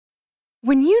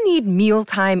When you need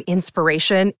mealtime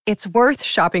inspiration, it's worth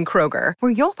shopping Kroger,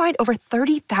 where you'll find over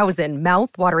 30,000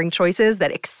 mouth-watering choices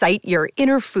that excite your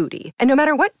inner foodie. And no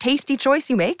matter what tasty choice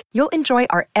you make, you'll enjoy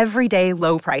our everyday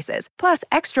low prices, plus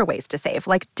extra ways to save,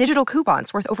 like digital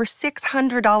coupons worth over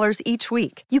 $600 each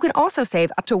week. You can also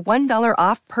save up to $1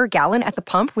 off per gallon at the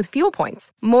pump with fuel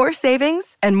points. More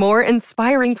savings and more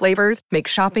inspiring flavors make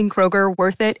shopping Kroger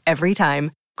worth it every time.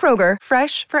 Kroger,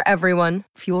 fresh for everyone.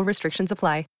 Fuel restrictions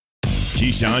apply.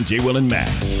 Keyshawn, J. Will, and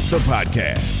Max, the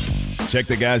podcast. Check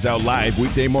the guys out live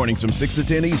weekday mornings from 6 to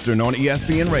 10 Eastern on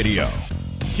ESPN Radio.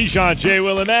 Keyshawn, J.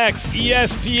 Will, and Max,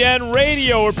 ESPN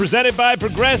Radio. We're presented by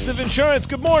Progressive Insurance.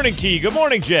 Good morning, Key. Good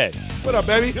morning, Jay. What up,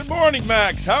 baby? Good morning,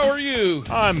 Max. How are you?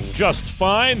 I'm just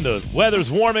fine. The weather's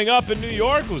warming up in New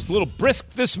York. It was a little brisk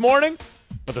this morning,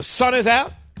 but the sun is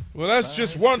out. Well, that's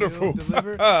just wonderful.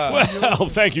 Well,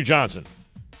 thank you, Johnson.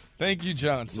 Thank you,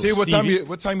 Johnson. T, what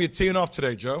time you teeing off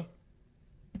today, Joe?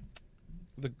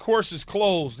 The course is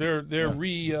closed. They're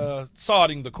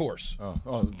re-sodding the course.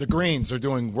 Oh, the greens are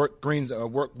doing work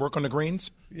on the greens?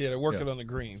 Yeah, they're working on the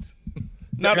greens.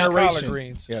 Not the collard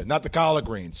greens. Yeah, not the collard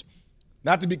greens.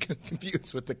 Not to be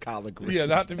confused with the collard greens. Yeah,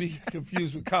 not to be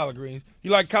confused with collard greens.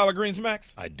 You like collard greens,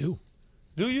 Max? I do.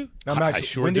 Do you? Now, Max, I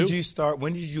sure when do.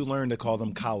 When did you learn to call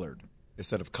them collard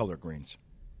instead of collard greens?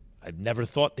 I've never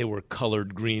thought they were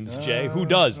colored greens, Jay. Who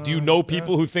does? Do you know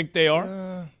people who think they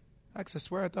are? Max, I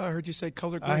swear I thought I heard you say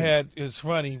colored greens. It's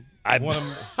funny. I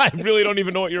really don't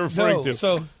even know what you're referring to.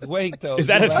 So wait though. Is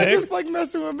that a thing? I just like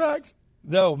messing with Max.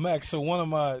 No, Max. So one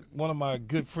of my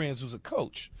good friends was a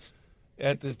coach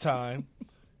at this time.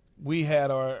 We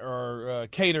had our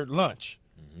catered lunch,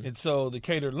 and so the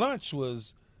catered lunch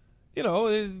was,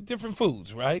 different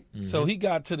foods, right? Mm-hmm. So he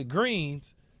got to the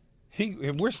greens.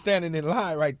 And we're standing in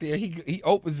line right there. He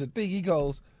opens the thing. He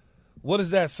goes, "What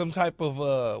is that? Some type of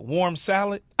warm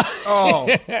salad?" Oh,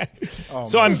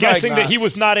 so I'm guessing that he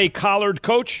was not a collard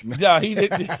coach. No, he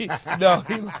didn't.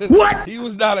 He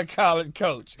was not a collard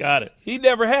coach. Got it. He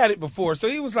never had it before, so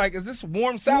he was like, "Is this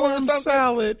warm salad or something?"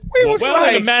 Salad. Well,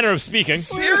 in a manner of speaking.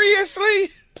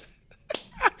 Seriously?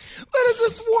 What is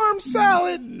this warm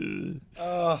salad?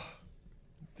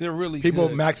 They're really people.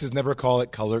 good. Maxes never call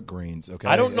it colored greens. Okay,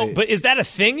 I don't know, but is that a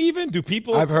thing? Even do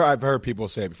people? I've heard people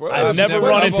say it before. I've never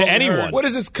run into anyone. What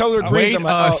is this colored greens? Wait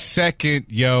a second,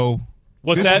 yo.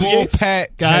 What's this that? bull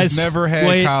Pat Guys, has never had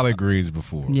wait. collard greens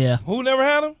before. Yeah. Who never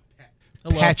had them?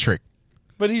 Hello. Patrick.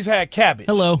 But he's had cabbage.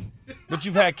 Hello. But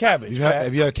you've had cabbage.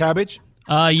 Have you had cabbage?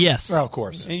 Yes. Oh, of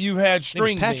course. And you've had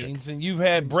string beans, and you've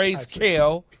had braised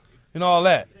kale, and all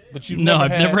that. But you've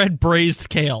I've never had braised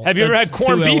kale. Have you ever had That's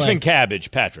corned too beef LA. and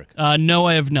cabbage, Patrick? No,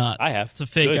 I have not. I have. It's a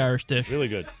fake Good. Irish dish. Really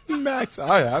good. Max,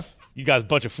 I have. You guys a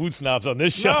bunch of food snobs on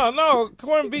this show. No,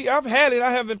 corned beef. I've had it.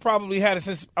 I haven't probably had it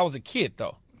since I was a kid,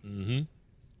 though. Mm-hmm.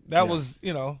 That was,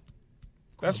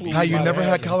 that's what. How you never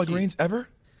had collard greens ever?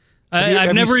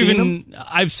 I've never seen even.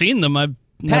 I've seen them. I've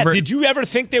Pat, never. did you ever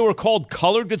think they were called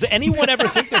colored? Does anyone ever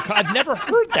think they're colored? I've never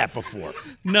heard that before.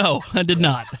 No, I did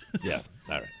not. Yeah,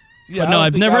 all right. Yeah, But no,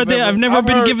 I've never been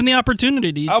heard, given the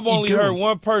opportunity to eat. I've only good heard ones.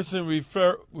 one person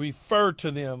refer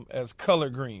to them as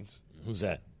collard greens. Who's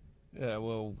that? Yeah,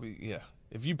 well,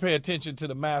 if you pay attention to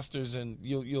the masters, and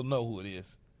you'll know who it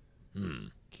is.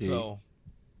 Key. So,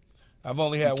 I've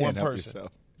only had one person.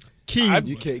 Key.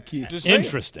 You can't keep. Just saying.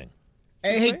 Interesting.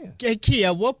 Hey, Key,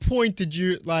 at what point did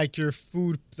your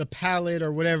food, the palate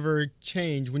or whatever,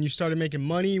 change? When you started making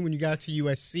money, when you got to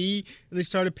USC, and they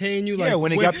started paying you? Yeah,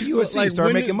 when they got to USC, you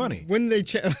started making money. When did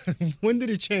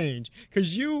it change?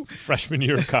 Because Freshman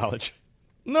year of college.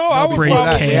 No, I would braised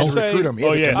probably kale. They had to recruit him. He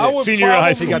had to commit. I would Senior year of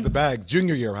high school. He got the bag.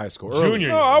 Junior year of high school. Early. Junior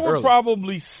No, I would Early.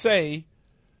 probably say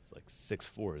It's like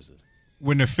 6'4", is it?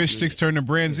 When the fish sticks turn to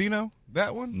Branzino,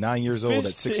 that one? 9 years old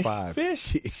at 6'5".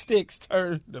 Fish sticks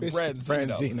turn to Branzino.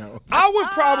 Branzino. I would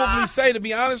probably say, to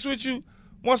be honest with you,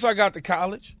 once I got to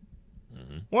college,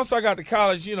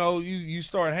 you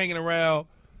start hanging around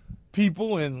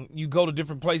people and you go to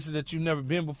different places that you've never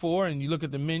been before and you look at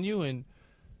the menu and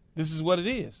this is what it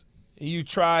is. And you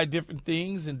try different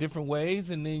things in different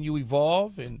ways and then you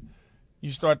evolve and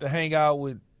you start to hang out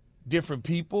with different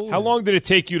people. How long did it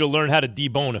take you to learn how to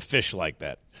debone a fish like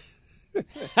that?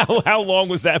 How long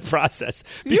was that process?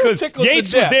 Because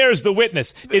Yates was there as the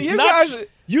witness. It's You not guys-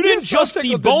 you didn't so just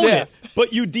tickled to debone it, death.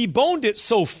 but you deboned it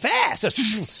so fast,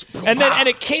 and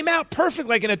it came out perfect,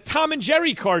 like in a Tom and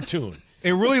Jerry cartoon.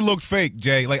 It really looked fake,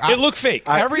 Jay. Like It looked fake.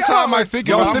 Every time I think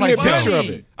about it, I'm send me like, a picture yo, of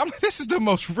it. I'm like, this is the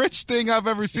most rich thing I've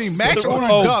ever seen. Max Oh,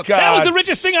 ordered duck. God. That was the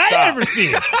richest thing I had Stop. ever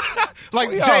seen. Like,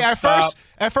 Y'all Jay, stop.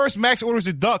 at first Max orders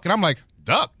a duck, and I'm like,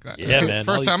 duck. Yeah, man.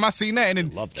 First time I seen that. And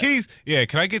then love that. Keys,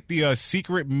 can I get the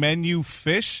secret menu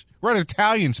fish? We're at an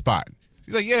Italian spot.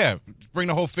 He's like, yeah, bring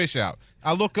the whole fish out.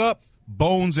 I look up,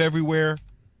 bones everywhere,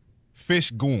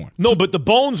 fish gone. No, but the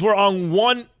bones were on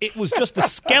one. It was just the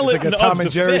skeleton like a Tom of and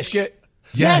the Jerry fish. skit.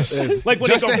 Yes. Like when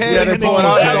Just they the go, head Yeah, and they the pull it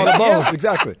bones. out. It's all the Yeah. bones.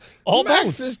 Exactly. all Max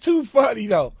bones. is too funny,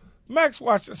 though. Max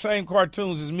watched the same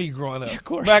cartoons as me growing up. Of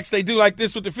course. Max, they do like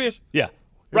this with the fish. Yeah.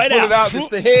 They Right pull out. it out. It's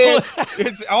the head.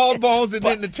 It's all bones and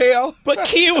then the tail. But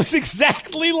Kia was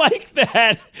exactly like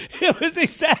that. It was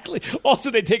exactly.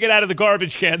 Also, they take it out of the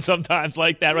garbage can sometimes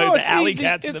like that, right? No, The it's alley easy.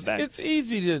 cats in the back. It's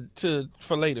easy to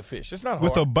fillet the fish. It's not hard.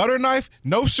 With a butter knife?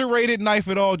 No serrated knife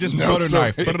at all, just butter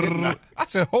knife. I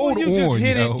said, hold you just on,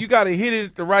 hit yo. it. You got to hit it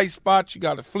at the right spot. You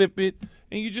got to flip it,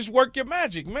 and you just work your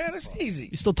magic, man. It's easy.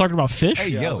 You still talking about fish? Hey,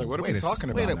 Yeah, yo, I was like, what are we talking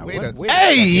about now? Wait a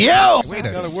Hey, yo! Wait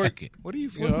a Gotta work. second. What are you You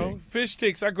flipping? know, fish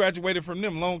sticks. I graduated from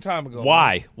them a long time ago.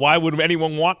 Why? Why would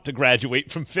anyone want to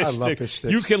graduate from fish I sticks? love fish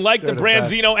sticks. You can like They're the the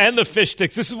best. branzino and the fish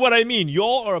sticks. This is what I mean.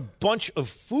 Y'all are a bunch of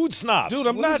food snobs. Dude,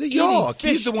 I'm What not is it, eating y'all?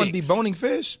 fish He's the one sticks. deboning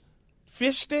fish.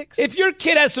 Fish sticks? If your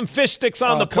kid has some fish sticks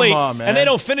on Oh, the come plate on, man. and they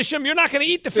don't finish them, you're not going to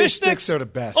eat the fish sticks are the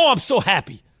best. Oh, I'm so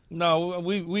happy. No,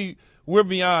 we're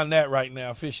beyond that right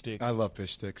now. Fish sticks. I love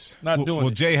fish sticks. Not doing Well,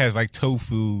 it. Jay has like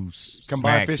tofu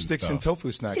Combine snacks fish sticks and stuff.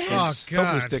 tofu snacks. Yes. Same- Oh,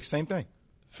 tofu God. sticks, same thing.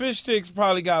 Fish sticks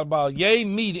probably got about yay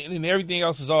meat and everything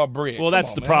else is all bread. Well, Come that's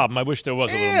on, the man. problem. I wish there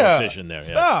was a little Yeah. more fish in there. Yeah,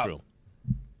 Stop. that's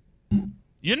true.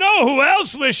 You know who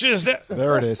else wishes that?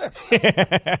 There it is.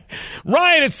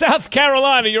 Ryan in South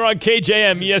Carolina, you're on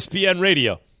KJM ESPN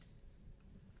Radio.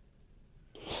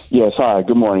 Yes, hi.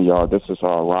 Good morning, y'all. This is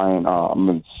Ryan. I'm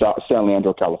in San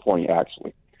Leandro, California,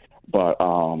 actually. But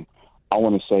I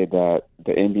want to say that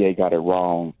the NBA got it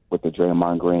wrong with the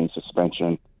Draymond Green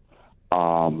suspension,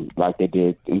 like they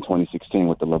did in 2016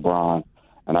 with the LeBron.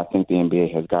 And I think the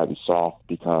NBA has gotten soft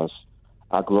because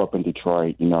I grew up in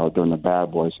Detroit, during the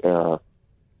Bad Boys era,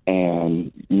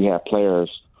 and you have players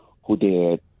who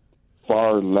did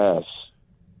far less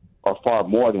or far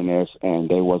more than this, and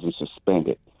they wasn't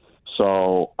suspended.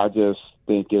 So I just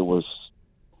think the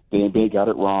NBA got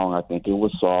it wrong. I think it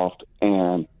was soft,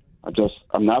 and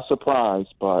I'm not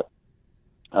surprised, but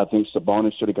I think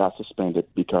Sabonis should have got suspended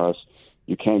because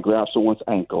you can't grab someone's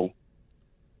ankle.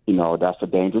 That's a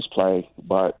dangerous play,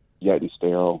 but yet and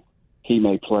still he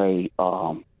may play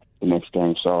the next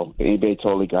game. So the NBA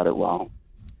totally got it wrong.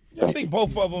 Yeah, I think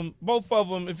both of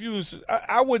them. If you was,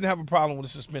 I wouldn't have a problem with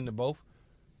suspending both.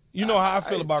 You know how I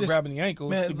feel about grabbing the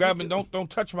ankles. Man, grabbing, don't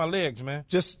touch my legs, man.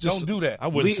 Just don't do that. I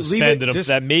wouldn't Leave suspend it, it if just-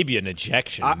 that may be an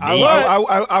ejection.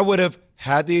 I would have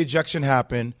had the ejection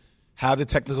happen, have the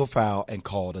technical foul, and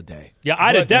call it a day. Yeah,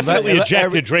 I'd have definitely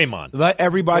ejected Draymond. Let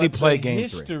everybody But play the game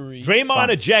history, Draymond Fine.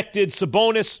 ejected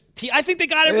Sabonis. I think they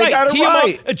got it They right. got it Tee him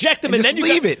right. up, eject him, And and just then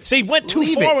you leave got, it. They went too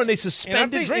Leave far it. when they and I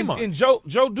suspended think Draymond. and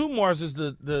Joe Dumars is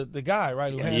the guy,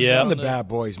 right? Who hands He's down from the Bad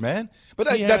Boys, man.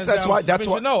 But he that's hands why. down That's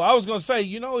why. suspension. No, I was going to say,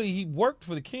 he worked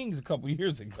for the Kings a couple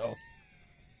years ago.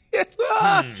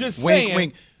 Just Wink, saying.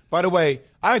 wink. By the way,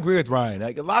 I agree with Ryan.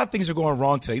 Like, a lot of things are going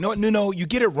wrong today. You know what? No, you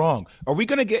get it wrong. Are we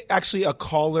going to get actually a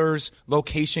caller's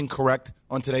location correct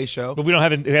on today's show? But we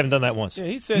haven't done that once. Yeah,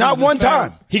 he said Not he was one in San-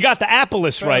 time. He got the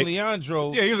Apollos San right.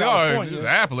 Leandro, Yeah, he was like, California, it's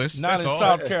Appalachia. not That's in all.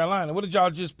 South Carolina. What did y'all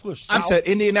just push? I South? said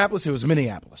Indianapolis. It was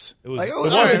Minneapolis. It was, Like, it all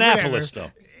was right, Annapolis,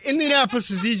 whatever. though.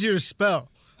 Indianapolis is easier to spell.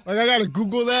 Like I gotta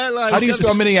Google that. Like How do you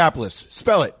spell Minneapolis?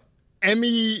 Spell it.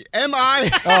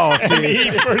 MEMI? Oh,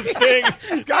 jeez. The first thing.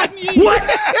 What?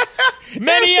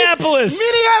 Minneapolis.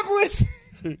 Minneapolis.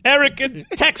 Eric in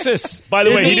Texas. By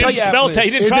the way, he didn't spell He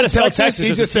didn't Is try it to spell Texas? Texas.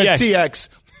 He just said TX.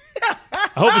 I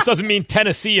hope it doesn't mean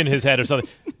Tennessee in his head or something.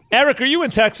 Eric, are you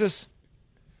in Texas?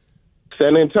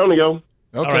 San Antonio. Okay.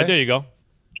 All right, there you go.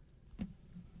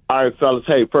 All right, fellas.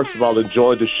 Hey, first of all,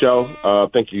 enjoyed the show. I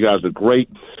think you guys are great.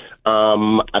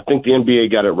 I think the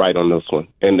NBA got it right on this one,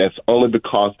 and that's only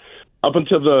because up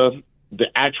until the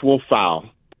actual foul,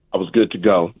 I was good to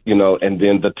go, and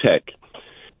then the tech.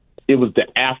 It was the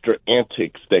after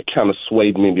antics that kind of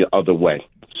swayed me the other way.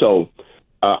 So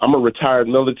I'm a retired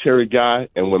military guy,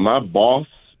 and when my boss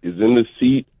is in the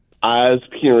seat, eyes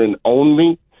peering on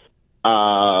me,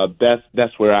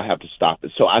 that's where I have to stop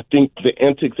it. So I think the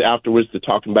antics afterwards, the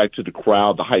talking back to the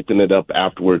crowd, the hyping it up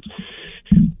afterwards,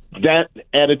 that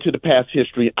added to the past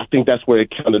history, I think that's where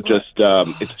it kind of just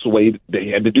it swayed. They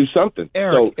had to do something.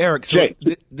 Eric, Jay,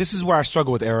 this is where I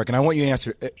struggle with Eric, and I want you to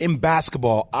answer. In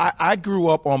basketball, I grew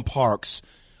up on parks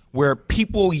where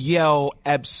people yell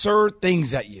absurd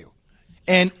things at you,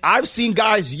 and I've seen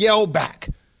guys yell back.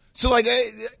 So, like,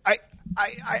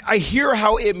 I hear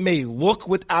how it may look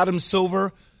with Adam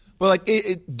Silver, But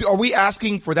like, are we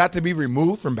asking for that to be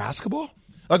removed from basketball?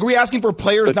 Like, are we asking for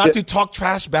players not to talk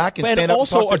trash back and stand up?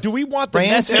 Also, and talk do we want the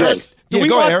fans? message? Eric?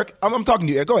 Go ahead, Eric. I'm talking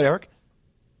to you. Go ahead, Eric.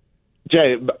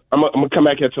 Jay, I'm gonna come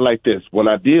back at you like this. When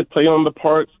I did play on the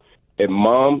parks, and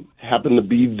Mom happened to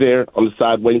be there on the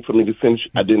side waiting for me to finish,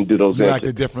 I didn't do those. You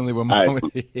acted differently with Mom.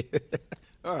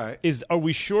 All right. Are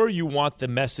we sure you want the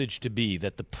message to be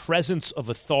that the presence of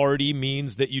authority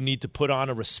means that you need to put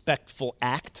on a respectful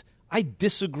act? I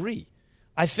disagree.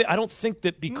 I don't think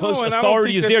that because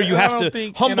authority is there, you have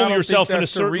to humble yourself in a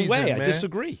certain way. I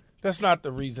disagree. That's not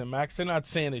the reason, Max. They're not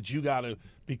saying that you got to,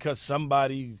 because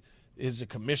somebody is a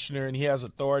commissioner and he has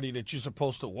authority, that you're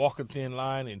supposed to walk a thin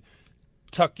line and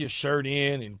tuck your shirt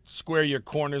in and square your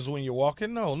corners when you're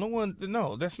walking.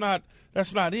 No, that's not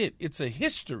it. It's a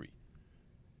history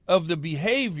of the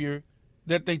behavior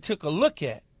that they took a look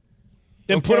at.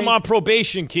 Then put him on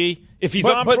probation, Key. If he's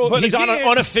on an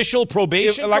unofficial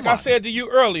probation. Like I said to you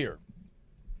earlier,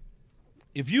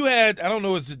 if you had, I don't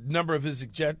know what's the number of his he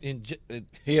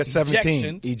has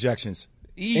 17 ejections.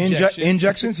 Ejections.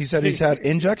 Injections? He said he's had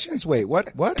injections? Wait,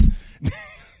 what? Right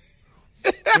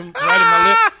in my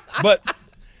lip. But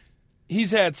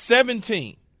he's had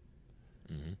 17.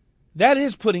 Mm-hmm. That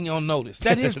is putting on notice.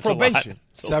 That is probation.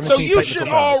 So you should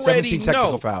already 17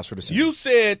 technical fouls for the season. You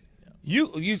said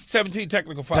you 17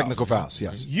 technical fouls. Technical fouls,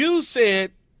 yes. You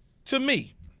said to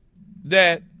me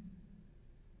that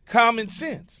common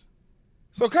sense.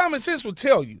 So common sense will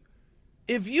tell you,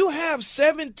 if you have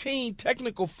 17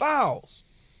 technical fouls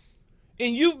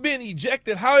and you've been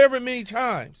ejected however many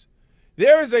times,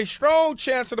 there is a strong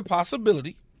chance of the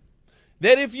possibility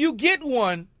that if you get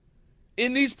one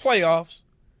in these playoffs,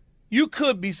 you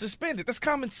could be suspended. That's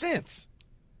common sense.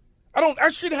 I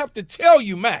should have to tell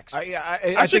you, Max.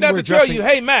 I should have to tell you,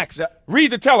 hey, Max,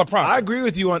 read the teleprompter. I agree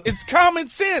with you on. It's common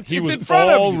sense. He it's was in front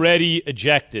of you. already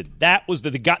ejected. That was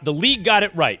the league got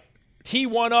it right. He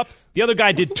won up. The other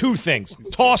guy did two things: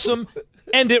 toss him,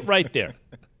 end it right there.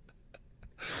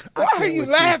 Why are you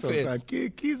laughing?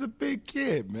 Key's a big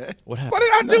kid, man. What happened? What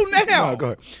did I do now? No, go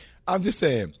ahead. I'm just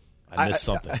saying. I missed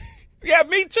something. Yeah,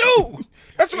 me too.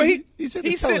 That's why he's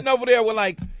sitting over there with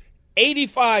like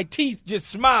 85 teeth, just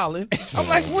smiling. I'm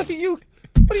like, what are you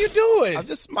doing? I'm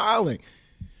just smiling.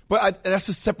 But that's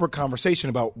a separate conversation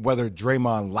about whether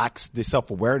Draymond lacks the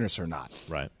self-awareness or not.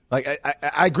 Right. Like,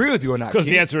 I agree with you on that. Because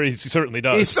the answer is he certainly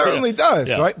does. He certainly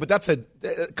does, right? But that's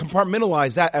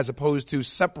compartmentalize that as opposed to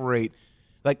separate.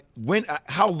 Like,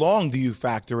 how long do you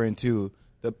factor into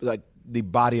the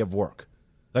body of work?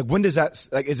 Like, when does that,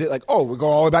 like, is it like, oh, we're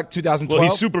going all the way back to 2012?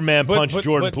 Well, he Superman punched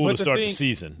Jordan Poole to start the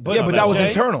season. But that was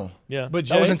internal. Yeah. But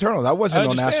that was internal. That wasn't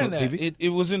on national TV. It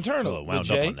was internal. Well, it wound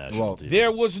up on national TV.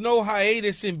 There was no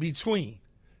hiatus in between.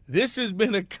 This has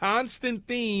been a constant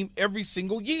theme every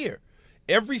single year.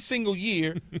 Every single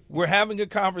year, we're having a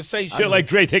conversation. You're like,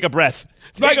 Dre, take a breath.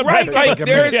 There wasn't a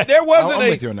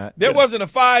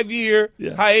 5-year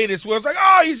hiatus where it's like,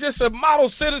 oh, he's just a model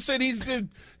citizen. He's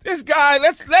this guy.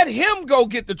 Let's let him go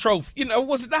get the trophy. It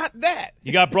was not that.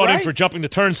 You got brought in for jumping the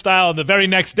turnstile, and the very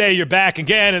next day you're back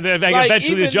again, and then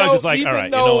eventually the judge is like, all right,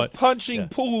 you know what? Punching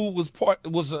Poole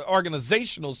was an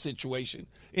organizational situation,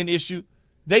 an issue.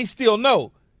 They still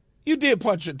know you did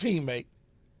punch your teammate.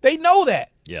 They know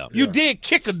that. Yeah. You did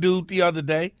kick a dude the other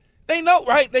day. They know,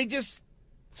 right? They just.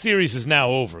 Series is now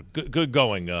over. Good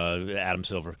going, Adam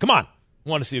Silver. Come on.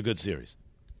 Want to see a good series.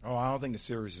 Oh, I don't think the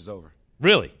series is over.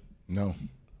 Really? No.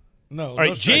 All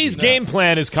right, Jay's game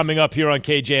plan is coming up here on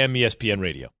KJM ESPN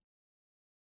Radio.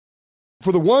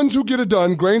 For the ones who get it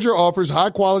done, Grainger offers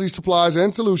high-quality supplies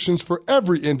and solutions for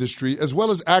every industry, as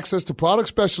well as access to product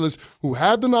specialists who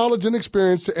have the knowledge and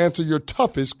experience to answer your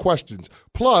toughest questions.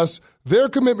 Plus, their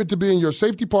commitment to being your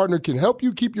safety partner can help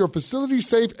you keep your facility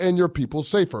safe and your people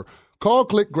safer. Call,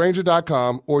 click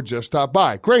Grainger.com, or just stop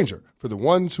by. Grainger, for the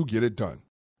ones who get it done.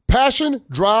 Passion,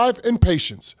 drive, and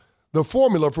patience. The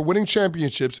formula for winning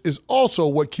championships is also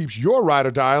what keeps your ride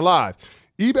or die alive.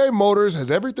 eBay Motors has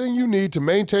everything you need to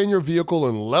maintain your vehicle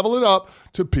and level it up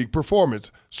to peak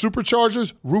performance.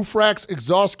 Superchargers, roof racks,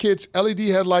 exhaust kits, LED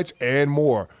headlights, and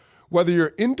more. Whether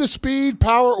you're into speed,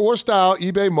 power, or style,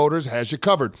 eBay Motors has you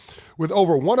covered. With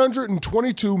over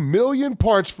 122 million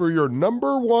parts for your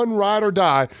number one ride or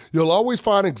die, you'll always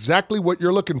find exactly what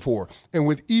you're looking for. And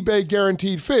with eBay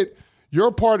Guaranteed Fit,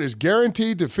 your part is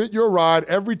guaranteed to fit your ride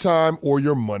every time or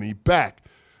your money back.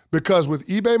 Because with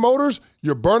eBay Motors,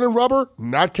 you're burning rubber,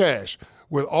 not cash.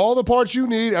 With all the parts you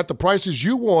need at the prices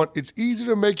you want, it's easy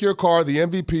to make your car the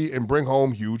MVP and bring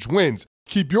home huge wins.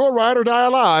 Keep your ride or die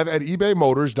alive at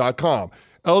ebaymotors.com.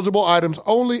 Eligible items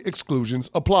only. Exclusions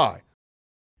apply.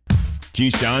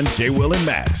 Keyshawn, J. Will, and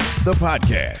Max, the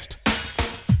podcast.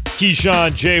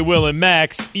 Keyshawn, J. Will, and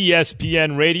Max,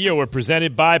 ESPN Radio, are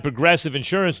presented by Progressive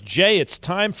Insurance. Jay, it's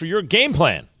time for your game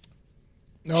plan.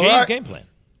 Jay's game plan.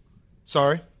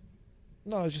 Sorry.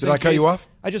 No, Did I cut you off?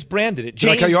 I just branded it. Did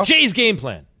I cut you off? Jay's game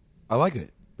plan. I like it,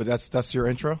 but that's your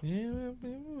intro?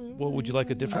 What would you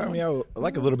like a different one? I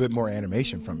like a little bit more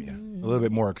animation from you. A little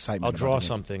bit more excitement. I'll draw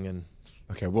something and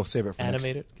okay, we'll save it for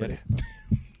animate it. Get it.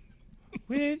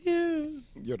 With you.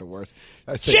 You're the worst.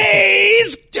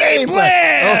 Jay's game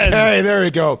plan. Okay, there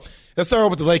you go. Let's start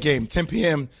with the late game. 10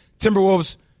 p.m.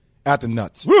 Timberwolves at the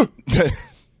Nuts. The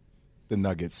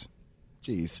Nuggets.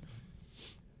 Jeez.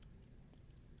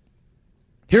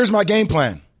 Here's my game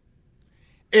plan.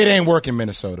 It ain't working,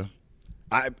 Minnesota.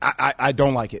 I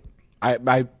don't like it.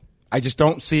 I just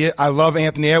don't see it. I love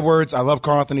Anthony Edwards. I love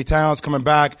Karl Anthony Towns coming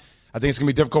back. I think it's going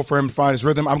to be difficult for him to find his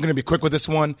rhythm. I'm going to be quick with this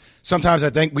one. Sometimes I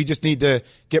think we just need to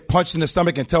get punched in the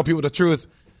stomach and tell people the truth.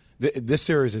 This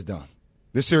series is done.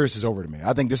 This series is over to me.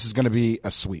 I think this is going to be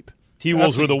a sweep.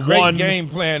 T-Wolves were the great game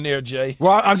plan there, Jay.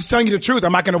 Well, I'm just telling you the truth.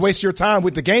 I'm not going to waste your time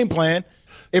with the game plan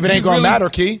if it ain't going to matter,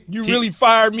 Key. You really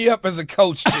fired me up as a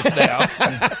coach just now.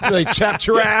 Really chapped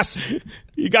your ass.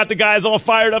 You got the guys all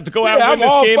fired up to go out and win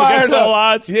this game against all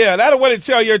odds. Yeah, that'll way to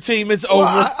tell your team it's over.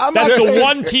 That's the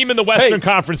one team in the Western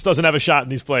Conference doesn't have a shot in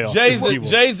these playoffs.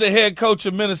 Jay's the head coach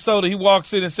of Minnesota. He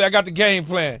walks in and says, I got the game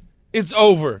plan. It's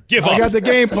over. Give up. I got the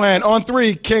game plan. On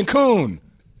 3, Cancun.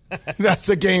 That's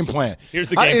the game plan. Here's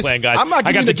the game plan, guys.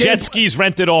 I got the jet skis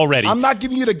rented already. I'm not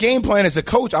giving you the game plan as a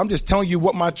coach. I'm just telling you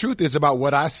what my truth is about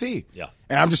what I see. Yeah.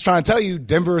 And I'm just trying to tell you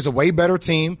Denver is a way better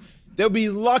team. They'll be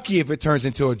lucky if it turns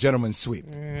into a gentleman's sweep.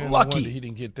 Lucky. He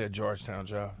didn't get that Georgetown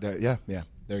job. Yeah.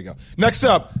 There you go. Next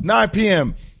up, 9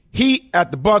 p.m., Heat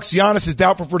at the Bucks. Giannis is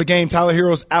doubtful for the game. Tyler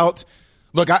Herro's out.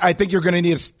 Look, I think you're going to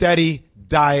need a steady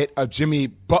diet of Jimmy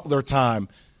Butler time.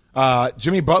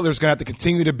 Jimmy Butler's going to have to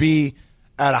continue to be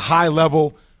at a high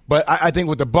level, but I think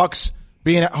with the Bucks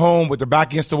being at home with their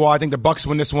back against the wall, I think the Bucks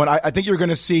win this one. I think you're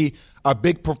going to see a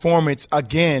big performance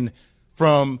again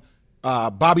from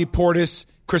Bobby Portis,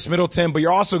 Chris Middleton, but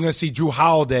you're also going to see Drew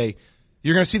Holiday.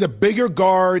 You're going to see the bigger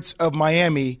guards of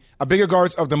Miami, bigger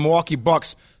guards of the Milwaukee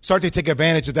Bucks start to take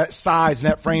advantage of that size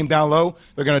and that frame down low.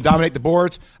 They're going to dominate the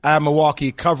boards. I have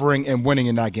Milwaukee covering and winning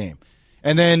in that game.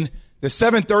 And then the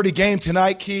 7:30 game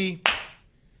tonight, Key.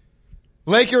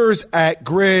 Lakers at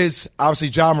Grizz. Obviously,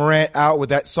 Ja Morant out with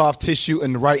that soft tissue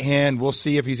in the right hand. We'll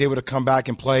see if he's able to come back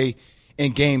and play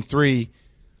in Game 3.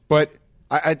 But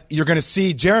you're going to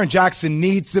see Jaren Jackson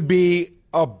needs to be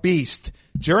a beast.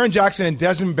 Jaren Jackson and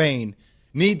Desmond Bane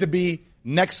need to be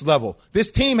next level.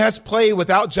 This team has played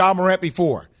without Ja Morant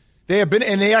before. They have been,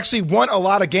 and they actually won a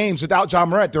lot of games without Ja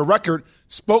Morant. Their record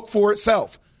spoke for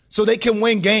itself. So they can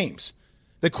win games.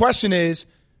 The question is,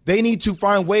 they need to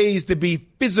find ways to be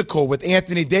physical with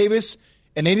Anthony Davis,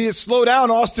 and they need to slow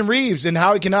down Austin Reeves and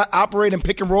how he cannot operate in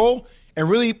pick and roll and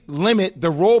really limit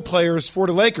the role players for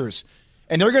the Lakers.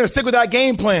 And they're going to stick with that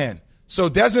game plan. So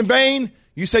Desmond Bane,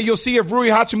 you say you'll see if Rui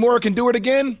Hachimura can do it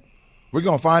again? We're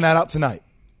going to find that out tonight.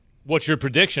 What's your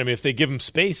prediction? I mean, if they give him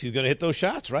space, he's going to hit those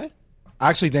shots, right? I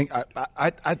actually think Why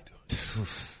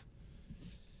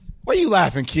are you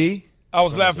laughing, Key? I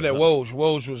was laughing at Woj.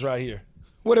 Woj was right here.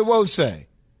 What did Woj say?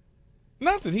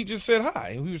 Nothing. He just said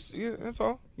hi. That's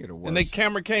all. You're the worst. And the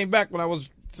camera came back when I was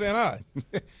saying hi.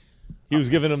 He was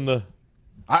giving him the.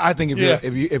 I think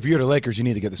if you're the Lakers, you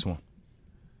need to get this one.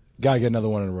 Got to get another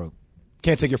one in a row.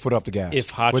 Can't take your foot off the gas.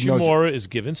 If Hachimura is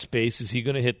given space, is he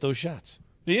going to hit those shots?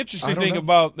 The interesting thing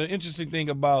about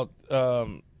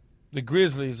the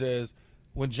Grizzlies is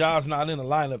when Ja's not in the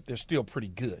lineup, they're still pretty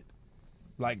good.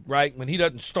 Like right when he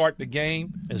doesn't start the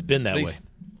game, it's been that way.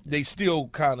 They still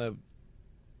kind of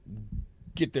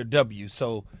get their W.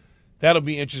 So that'll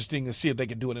be interesting to see if they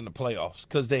can do it in the playoffs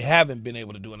because they haven't been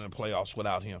able to do it in the playoffs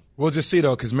without him. We'll just see,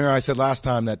 though, because I said last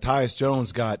time that Tyus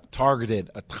Jones got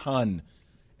targeted a ton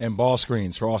in ball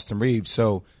screens for Austin Reeves.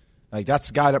 So, that's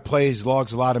a guy that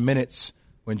logs a lot of minutes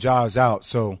when Ja is out.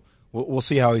 So we'll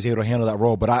see how he's able to handle that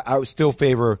role. But I would still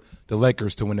favor the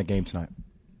Lakers to win the game tonight.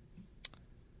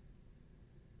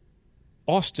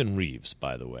 Austin Reeves,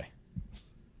 by the way,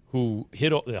 who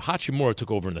hit Hachimura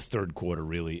took over in the third quarter,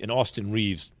 really, and Austin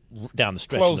Reeves down the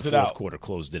stretch in the fourth quarter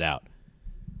closed it out.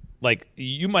 Like,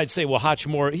 you might say, well,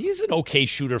 Hachimura, he's an okay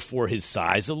shooter for his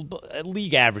size.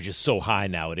 League average is so high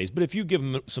nowadays, but if you give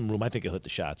him some room, I think he'll hit the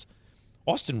shots.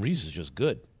 Austin Reeves is just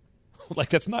good.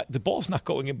 The ball's not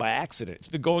going in by accident. It's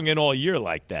been going in all year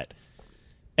like that.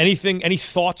 Any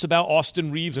thoughts about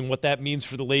Austin Reeves and what that means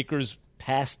for the Lakers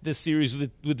past this series?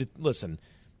 Listen,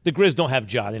 the Grizz don't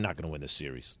have Ja. They're not going to win this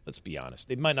series. Let's be honest.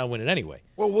 They might not win it anyway.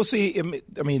 Well, we'll see.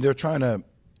 I mean, they're trying to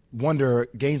wonder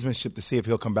gamesmanship to see if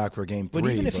he'll come back for game 3.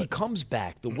 But even if he comes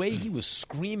back, the way he was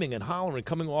screaming and hollering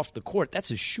coming off the court, that's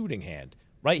his shooting hand,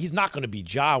 right? He's not going to be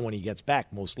Ja when he gets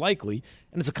back, most likely.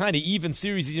 And it's a kind of even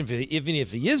series, even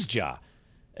if he is Ja.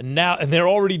 And they're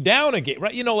already down a game,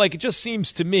 right? It just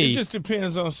seems to me. It just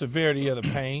depends on severity of the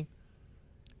pain.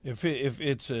 If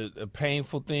it's a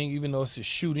painful thing, even though it's a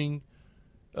shooting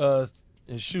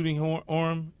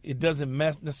arm, it doesn't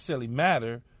necessarily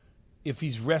matter if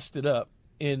he's rested up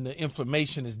and the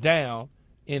inflammation is down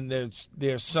and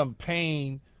there's some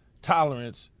pain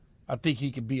tolerance. I think he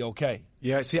could be okay.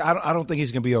 Yeah, see, I don't think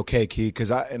he's going to be okay, Key,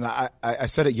 because I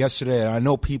said it yesterday, and I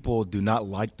know people do not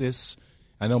like this.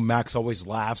 I know Max always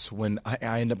laughs when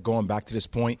I end up going back to this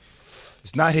point.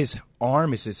 It's not his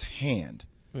arm, it's his hand.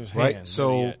 Right? Hand.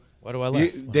 So why do I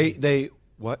laugh? They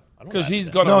what? Because he's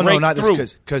going to not through,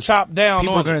 because chop down.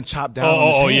 People on are going to chop down.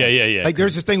 on his hand. Yeah. Like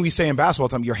there's this thing we say in basketball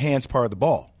time: your hand's part of the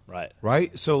ball.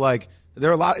 Right. So like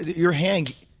there are a lot. Your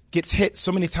hand gets hit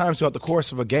so many times throughout the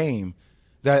course of a game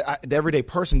that the everyday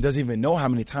person doesn't even know how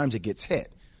many times it gets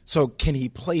hit. So can he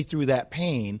play through that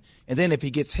pain? And then if he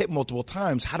gets hit multiple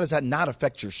times, how does that not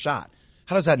affect your shot?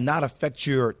 How does that not affect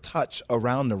your touch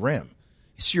around the rim?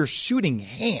 It's your shooting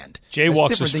hand. Jay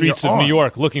walks the streets of New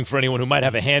York looking for anyone who might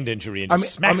have a hand injury and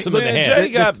smacks him in the hand. Jay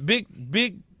got big.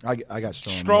 I got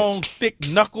strong, thick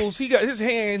knuckles. He got his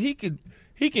hand. He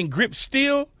can grip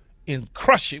steel and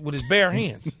crush it with his bare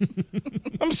hands.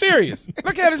 I'm serious.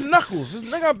 Look at his knuckles.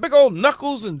 They got big old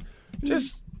knuckles and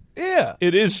just. Yeah.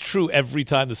 It is true every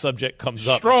time the subject comes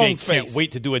up. Strong Jay face. can't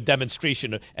wait to do a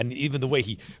demonstration, and even the way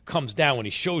he comes down when he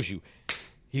shows you,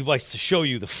 he likes to show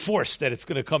you the force that it's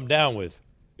going to come down with.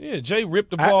 Yeah, Jay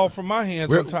ripped the ball from my hands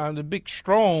one time. The big,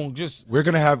 strong, just. We're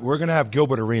gonna have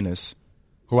Gilbert Arenas,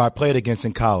 who I played against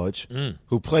in college,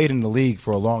 who played in the league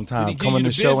for a long time, come on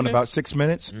the show in about 6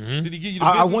 minutes. Mm-hmm. Did he give you the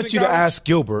I want you to ask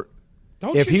Gilbert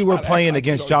if he were playing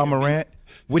against Ja Morant,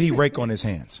 would he rake on his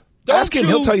hands? Ask him;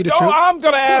 he'll tell you the truth. I'm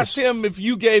going to ask him if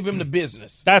you gave him the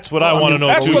business. That's what I want to know.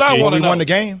 That's what I want to know. We won the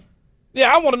game.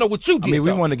 Yeah, I want to know what you did.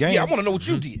 We won the game. Yeah, I want to know what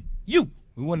you did.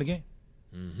 We won the game.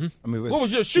 Mm-hmm. What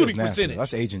was your shooting percentage?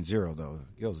 That's Agent Zero, though.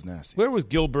 Gil's nasty. Where was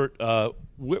Gilbert?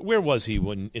 Where was he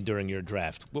during your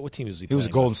draft? What team was he playing? He was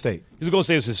at Golden State. He was at Golden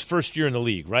State. It was his first year in the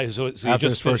league, right? So after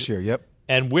his first year, yep.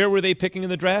 And where were they picking in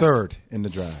the draft? Third in the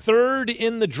draft. Third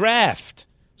in the draft.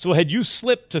 So had you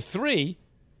slipped to 3,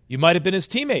 you might have been his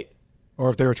teammate. Or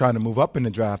if they were trying to move up in the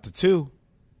draft to 2.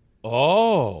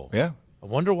 Oh. Yeah. I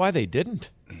wonder why they didn't.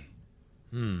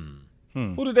 Who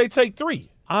did they take 3?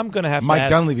 I'm going to have Mike to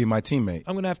ask. Dunleavy, my teammate.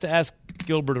 I'm going to have to ask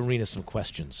Gilbert Arenas some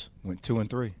questions. Went 2 and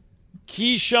 3.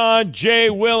 Keyshawn, Jay,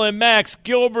 Will, and Max.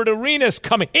 Gilbert Arenas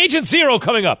coming. Agent Zero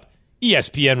coming up.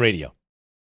 ESPN Radio.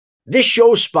 This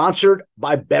show is sponsored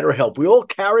by BetterHelp. We all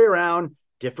carry around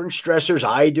different stressors.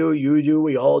 I do, you do,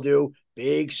 we all do,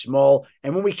 big, small.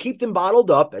 And when we keep them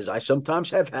bottled up, as I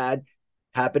sometimes have had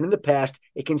happen in the past,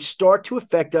 it can start to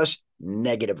affect us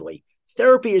negatively.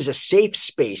 Therapy is a safe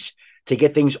space to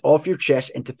get things off your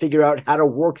chest and to figure out how to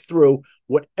work through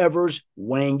whatever's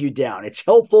weighing you down. It's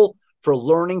helpful for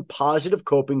learning positive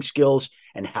coping skills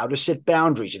and how to set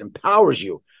boundaries. It empowers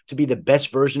you to be the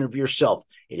best version of yourself.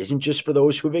 It isn't just for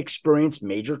those who have experienced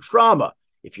major trauma.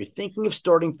 If you're thinking of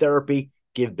starting therapy,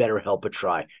 give BetterHelp a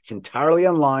try. It's entirely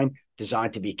online,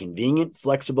 designed to be convenient,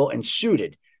 flexible, and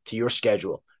suited to your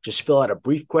schedule. Just fill out a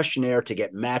brief questionnaire to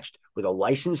get matched with a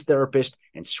licensed therapist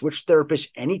and switch therapists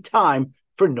anytime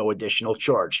for no additional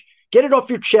charge. Get it off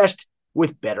your chest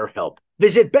with BetterHelp.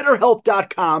 Visit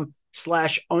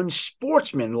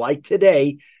BetterHelp.com/unsportsmanlike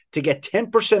today to get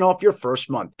 10% off your first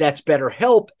month. That's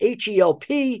BetterHelp,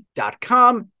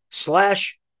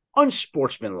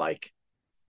 HELP.com/unsportsmanlike.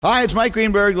 Hi, it's Mike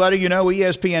Greenberg letting you know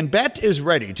ESPN Bet is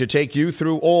ready to take you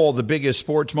through all the biggest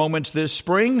sports moments this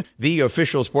spring. The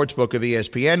official sportsbook of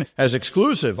ESPN has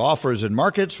exclusive offers and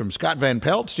markets from Scott Van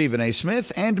Pelt, Stephen A.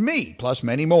 Smith, and me, plus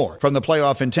many more. From the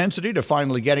playoff intensity to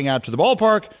finally getting out to the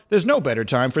ballpark, there's no better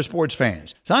time for sports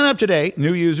fans. Sign up today.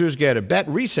 New users get a bet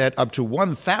reset up to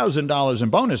 $1,000 in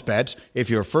bonus bets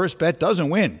if your first bet doesn't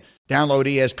win. Download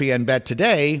ESPN Bet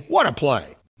today. What a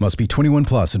play. Must be 21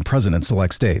 plus and present in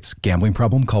select states. Gambling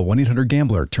problem? Call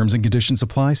 1-800-GAMBLER. Terms and conditions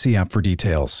apply. See app for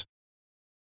details.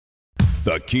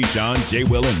 The Keyshawn, J.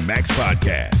 Will, and Max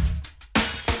podcast.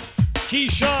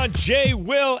 Keyshawn, Jay,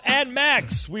 Will, and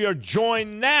Max. We are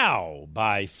joined now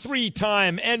by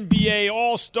 3-time NBA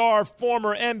All-Star,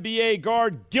 former NBA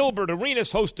guard Gilbert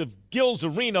Arenas, host of Gil's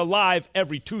Arena Live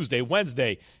every Tuesday,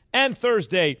 Wednesday, and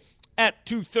Thursday at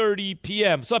 2:30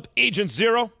 p.m. What's up, Agent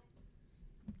Zero?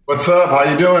 What's up? How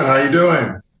you doing?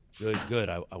 Good.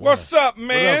 What's up,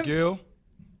 man? What up, Gil?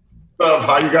 up?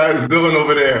 How you guys doing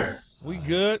over there? We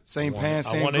good. Same pan,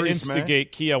 same I want to grease, instigate,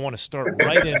 man. Key. I want to start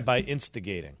right in by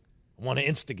instigating. I want to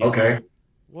instigate. Okay.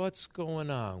 What's going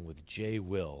on with Jay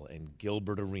Will and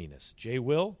Gilbert Arenas? Jay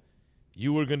Will,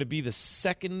 you were going to be the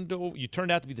second. You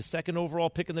turned out to be the second overall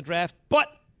pick in the draft, but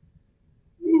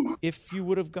if you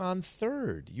would have gone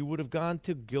third, you would have gone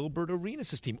to Gilbert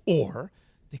Arenas' team, or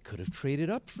they could have traded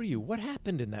up for you. What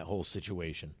happened in that whole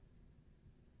situation?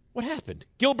 What happened?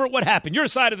 Gilbert, what happened? Your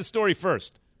side of the story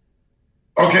first.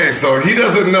 Okay, so he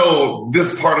doesn't know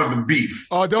this part of the beef.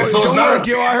 Oh, don't worry,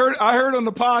 Gil. I heard on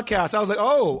the podcast. I was like,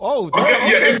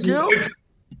 okay, Gil.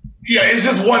 It's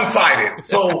just one-sided.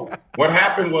 So what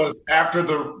happened was after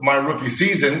my rookie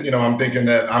season, I'm thinking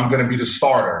that I'm going to be the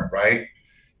starter, right?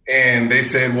 And they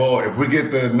said, well, if we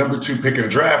get the number 2 pick in the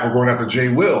draft, we're going after Jay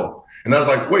Will. And I was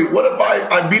like, wait, what if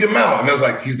I beat him out? And I was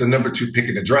like, he's the number 2 pick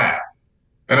in the draft.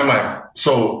 And I'm like,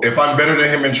 so if I'm better than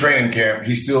him in training camp,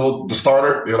 he's still the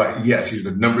starter? They're like, yes, he's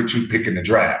the number 2 pick in the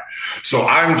draft. So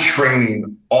I'm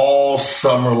training all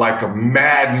summer like a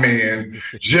madman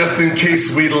just in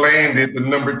case we landed the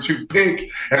number 2 pick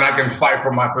and I can fight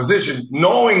for my position,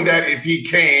 knowing that if he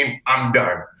came, I'm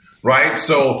done. Right.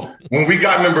 So when we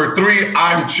got number 3,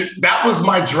 that was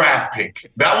my draft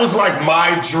pick. That was like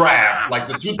my draft. Like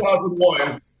the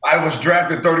 2001, I was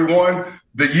drafted 31.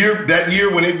 That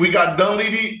year when we got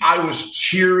Dunleavy, I was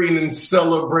cheering and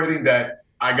celebrating that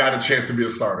I got a chance to be a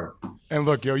starter. And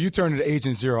look, you turned into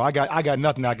Agent Zero. I got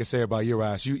nothing I can say about your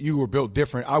ass. You were built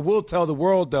different. I will tell the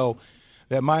world though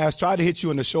that my ass tried to hit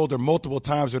you in the shoulder multiple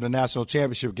times in the national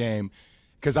championship game.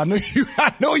 Because I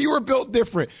know you were built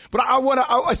different, but I want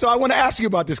to ask you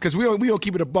about this because we don't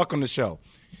keep it a buck on the show.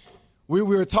 We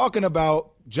were talking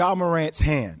about Ja Morant's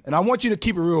hand, and I want you to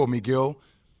keep it real with me, Gil.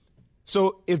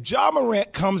 So if Ja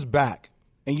Morant comes back,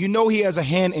 and you know he has a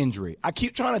hand injury, I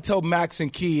keep trying to tell Max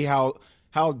and Key how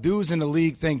dudes in the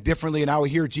league think differently, and I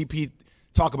would hear GP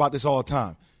talk about this all the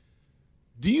time.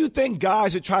 Do you think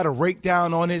guys would try to rake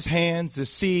down on his hands to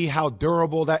see how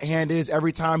durable that hand is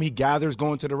every time he gathers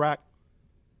going to the rack?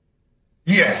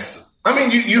 Yes. I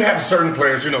mean, you have certain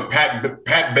players,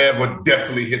 Pat Bev would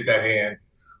definitely hit that hand.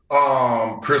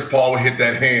 Chris Paul would hit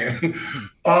that hand.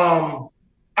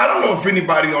 I don't know if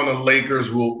anybody on the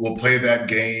Lakers will play that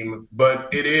game,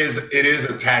 but it is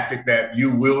a tactic that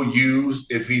you will use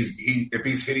if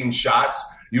he's hitting shots.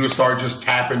 You would start just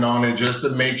tapping on it just to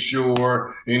make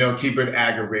sure, keep it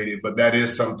aggravated. But that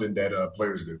is something that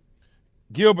players do.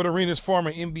 Gilbert Arenas, former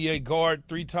NBA guard,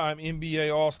 3-time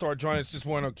NBA All-Star, joining us this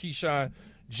morning on Keyshawn,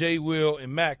 Jay Will,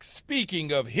 and Max.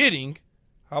 Speaking of hitting,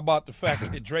 how about the fact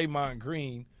that Draymond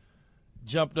Green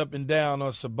jumped up and down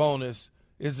on Sabonis?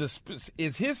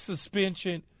 Is his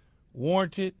suspension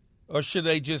warranted, or should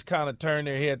they just kind of turn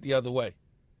their head the other way?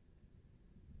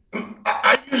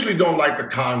 I usually don't like the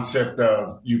concept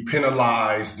of you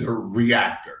penalize the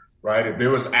reactor, right? If there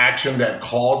was action that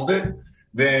caused it,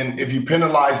 then if you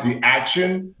penalize the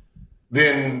action,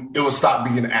 then it will stop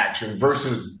being action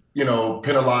versus,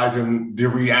 penalizing the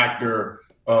reactor.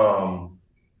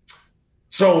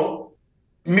 So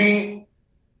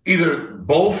either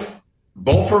both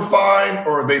are fine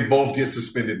or they both get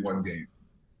suspended one game,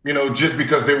 just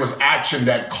because there was action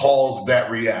that caused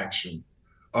that reaction.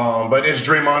 But it's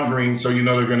Draymond Green, so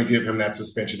they're going to give him that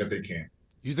suspension if they can.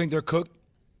 You think they're cooked,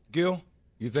 Gil?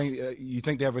 You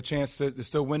think they have a chance to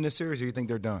still win this series, or you think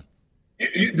they're done?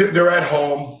 They're at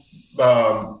home.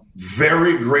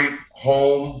 Very great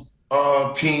home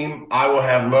team. I will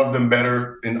have loved them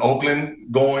better in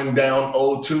Oakland going down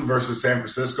 0-2 versus San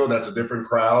Francisco. That's a different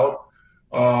crowd.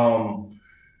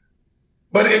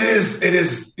 But it is a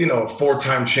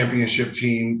 4-time championship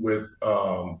team with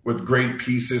great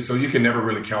pieces, so you can never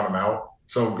really count them out.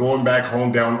 So going back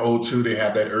home down 0-2, they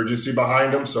have that urgency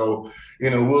behind them. So,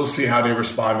 we'll see how they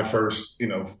respond the first,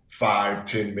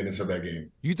 5-10 minutes of that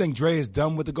game. You think Dre is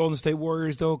done with the Golden State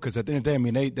Warriors, though? Because at the end of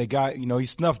the day, they got, he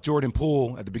snuffed Jordan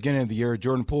Poole at the beginning of the year.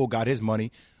 Jordan Poole got his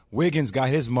money. Wiggins got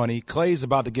his money. Clay's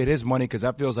about to get his money because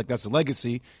that feels like that's a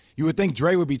legacy. You would think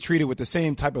Dre would be treated with the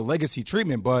same type of legacy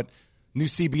treatment, but new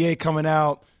CBA coming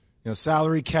out,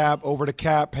 salary cap, over the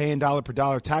cap, paying dollar per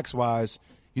dollar tax-wise.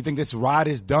 You think this ride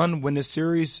is done when this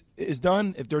series is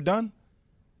done, if they're done?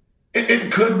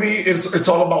 It could be. It's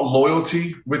all about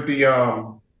loyalty with the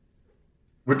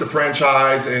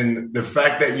franchise, and the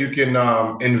fact that you can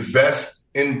invest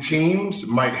in teams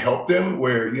might help them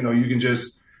where, you can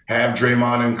just have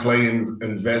Draymond and Clay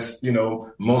invest,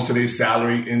 most of their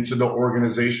salary into the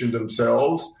organization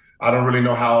themselves. I don't really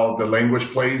know how the language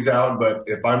plays out, but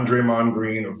if I'm Draymond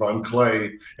Green, if I'm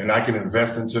Clay, and I can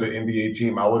invest into the NBA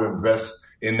team, I would invest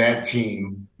in that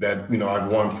team that, I've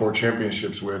won 4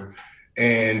 championships with.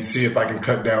 and see if I can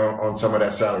cut down on some of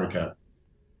that salary cap.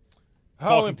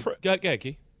 How Go ahead,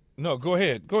 Key. No, go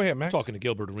ahead. Go ahead, Max. Talking to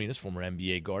Gilbert Arenas, former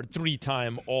NBA guard,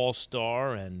 3-time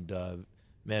All-Star, and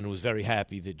man who was very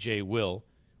happy that Jay Will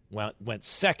went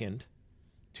second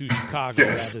to Chicago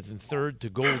rather than third to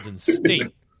Golden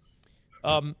State.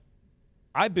 Going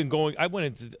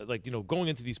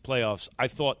into these playoffs, I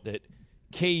thought that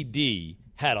KD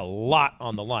had a lot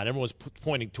on the line. Everyone's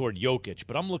pointing toward Jokic,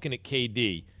 but I'm looking at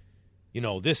KD.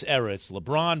 This era, it's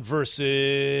LeBron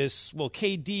versus,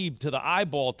 KD to the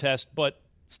eyeball test, but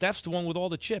Steph's the one with all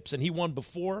the chips, and he won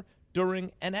before,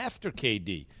 during, and after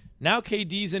KD. Now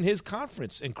KD's in his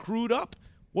conference and crewed up.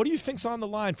 What do you think's on the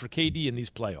line for KD in these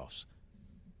playoffs?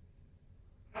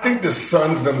 I think the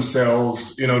Suns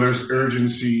themselves, there's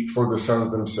urgency for the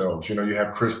Suns themselves. You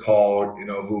have Chris Paul,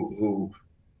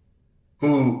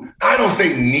 who I don't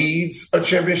say needs a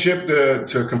championship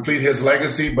to complete his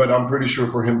legacy, but I'm pretty sure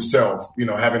for himself,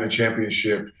 having a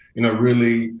championship,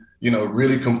 really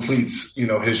completes,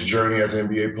 his journey as an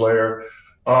NBA player.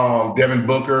 Devin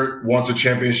Booker wants a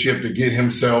championship to get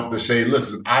himself to say,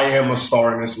 listen, I am a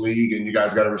star in this league and you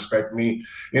guys got to respect me.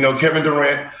 Kevin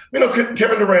Durant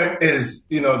is,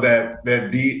 that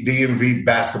DMV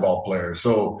basketball player.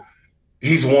 So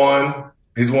he's won,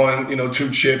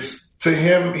 2 chips. To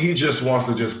him, he just wants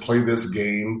to just play this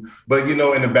game. But, in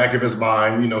the back of his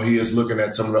mind, he is looking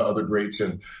at some of the other greats,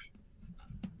 and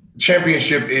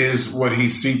championship is what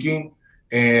he's seeking.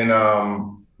 And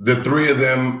the 3 of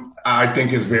them, I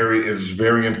think is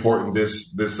very important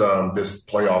this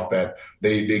playoff that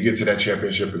they get to that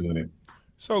championship and win it.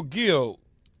 So, Gil,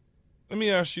 let me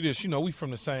ask you this. We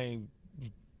from the same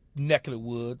neck of the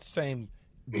woods, same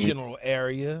general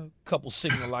area, couple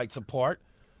signal lights apart.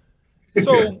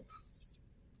 So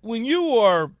when you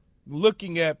are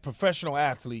looking at professional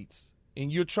athletes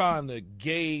and you're trying to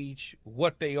gauge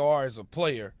what they are as a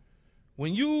player,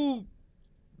 when you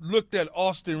looked at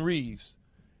Austin Reeves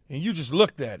and you just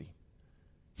looked at him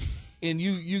and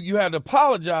you had to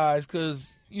apologize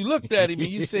because you looked at him and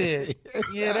you said,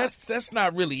 yeah, that's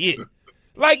not really it.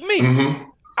 Like me,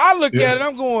 I look at it,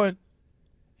 I'm going,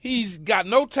 he's got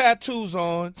no tattoos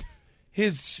on.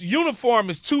 His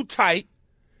uniform is too tight.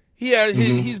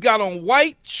 He's got on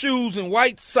white shoes and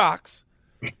white socks.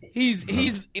 He's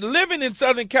living in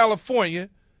Southern California,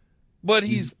 but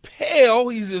he's pale.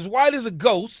 He's as white as a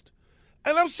ghost.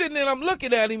 And I'm sitting there and I'm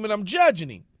looking at him and I'm judging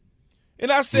him.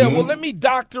 And I said, well, let me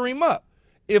doctor him up.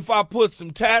 If I put some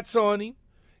tats on him,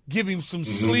 give him some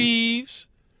sleeves,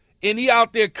 and he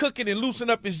out there cooking and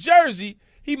loosen up his jersey,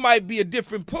 he might be a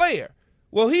different player.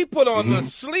 Well, he put on the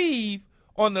sleeve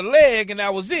on the leg, and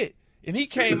that was it. And he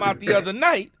came out the other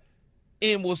night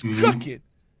and was cooking.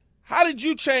 How did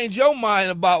you change your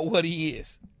mind about what he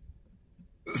is?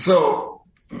 So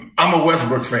I'm a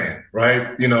Westbrook fan,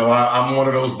 right? I'm one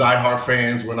of those diehard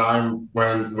fans. When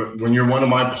you're one of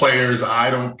my players,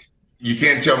 you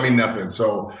can't tell me nothing.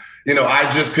 So, I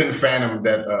just couldn't fathom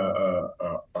that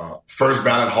first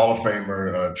ballot Hall of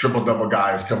Famer, triple-double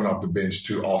guy is coming off the bench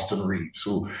to Austin Reeves,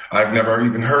 who I've never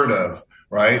even heard of,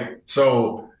 right?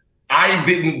 So I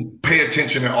didn't pay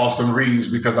attention to Austin Reeves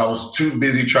because I was too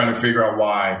busy trying to figure out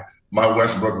why my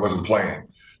Westbrook wasn't playing.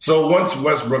 So once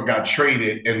Westbrook got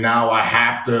traded and now I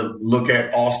have to look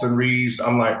at Austin Reeves,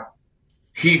 I'm like,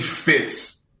 he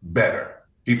fits better.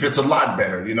 He fits a lot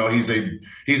better.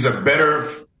 He's a better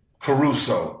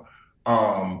Caruso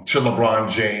to LeBron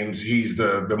James. He's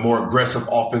the more aggressive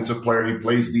offensive player. He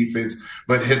plays defense,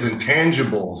 but his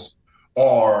intangibles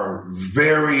are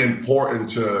very important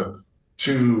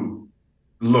to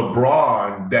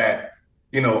LeBron that,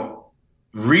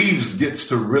 Reeves gets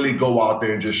to really go out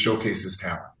there and just showcase his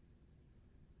talent.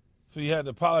 So you had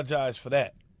to apologize for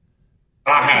that.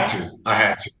 I had to.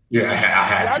 Yeah, I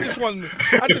had to.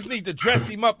 I just need to dress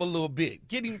him up a little bit.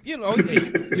 Get him, Gil, let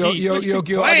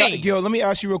me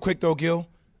ask you real quick though, Gil.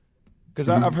 Because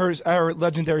I heard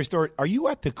legendary story. Are you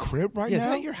at the crib right now? Is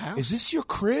that your house? Is this your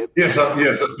crib? Yes. This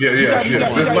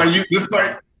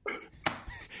my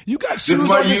You got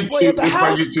shoes on display at the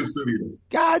house? This is my YouTube studio.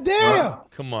 God damn.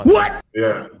 Come on. What?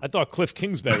 Yeah. I thought Cliff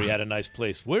Kingsbury had a nice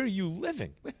place. Where are you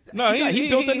living? No, he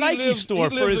built a Nike store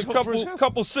for his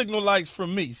couple signal lights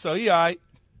from me, so he all right.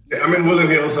 Yeah, I'm in Woodland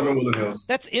Hills.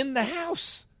 That's in the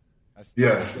house.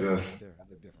 Yes.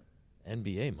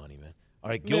 NBA money, man. All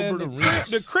right, Gilbert Arenas.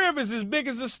 The crib is as big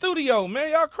as the studio,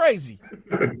 man. Y'all crazy.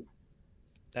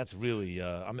 That's really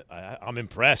I'm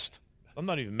impressed. I'm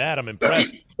not even mad. I'm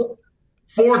impressed.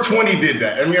 420 did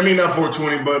that. I mean not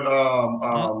 420, but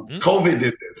COVID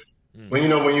did this. When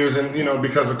you was in,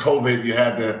 because of COVID, you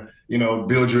had to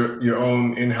build your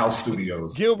own in-house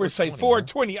studios. Gilbert say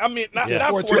 420. I mean, not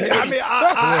 420.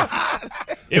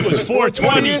 It was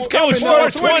 420. It was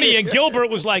 420, and Gilbert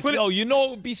was like, it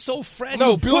would be so fresh.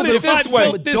 No, put it this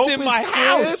way. Put this in my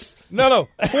house. No,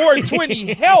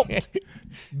 420 helped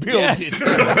build it.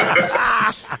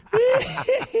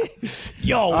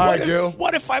 Yo,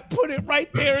 what if I put it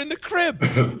right there in the crib?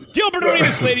 Gilbert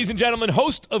Arenas, ladies and gentlemen,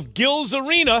 host of Gil's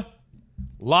Arena,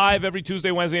 live every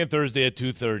Tuesday, Wednesday, and Thursday at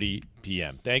 2:30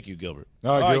 p.m. Thank you, Gilbert.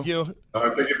 All right, Gil.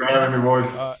 Thank you for having me, boys.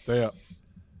 Stay up.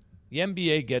 The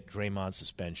NBA get Draymond's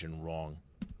suspension wrong.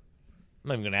 I'm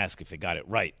not even going to ask if they got it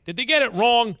right. Did they get it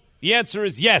wrong? The answer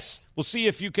is yes. We'll see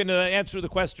if you can answer the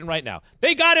question right now.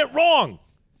 They got it wrong.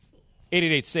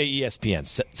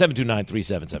 888-SAY-ESPN,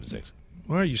 729-3776.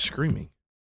 Why are you screaming?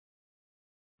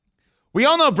 We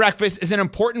all know breakfast is an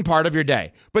important part of your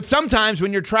day, but sometimes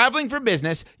when you're traveling for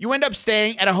business, you end up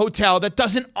staying at a hotel that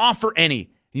doesn't offer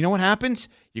any. You know what happens?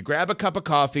 You grab a cup of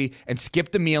coffee and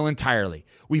skip the meal entirely.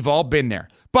 We've all been there.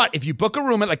 But if you book a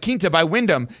room at La Quinta by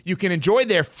Wyndham, you can enjoy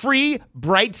their free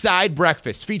Bright Side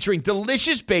breakfast featuring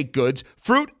delicious baked goods,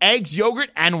 fruit, eggs, yogurt,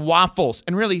 and waffles.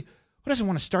 And really, who doesn't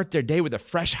want to start their day with a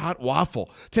fresh, hot waffle?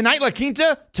 Tonight, La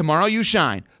Quinta, tomorrow you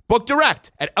shine. Book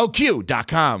direct at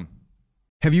lq.com.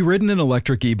 Have you ridden an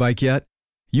electric e-bike yet?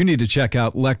 You need to check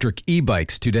out Electric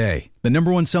E-Bikes today, the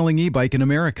 #1 selling e-bike in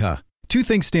America. Two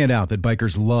things stand out that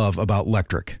bikers love about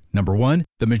Electric. Number one,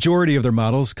 the majority of their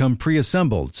models come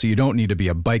pre-assembled, so you don't need to be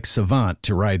a bike savant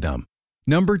to ride them.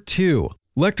 Number two,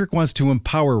 Electric wants to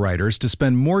empower riders to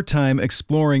spend more time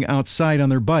exploring outside on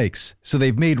their bikes, so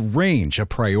they've made range a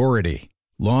priority.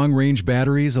 Long-range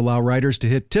batteries allow riders to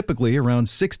hit typically around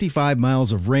 65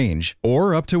 miles of range,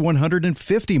 or up to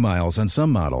 150 miles on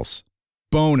some models.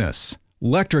 Bonus,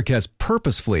 Electric has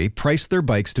purposefully priced their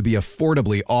bikes to be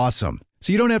affordably awesome,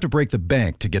 so you don't have to break the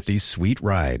bank to get these sweet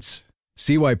rides.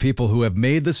 See why people who have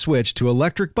made the switch to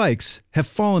electric bikes have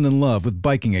fallen in love with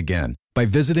biking again by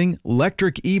visiting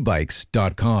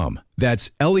lectricebikes.com.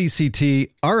 That's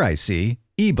LECTRIC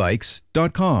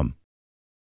ebikes.com.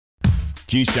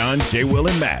 Keyshawn, J. Will,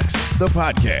 and Max, the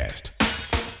podcast.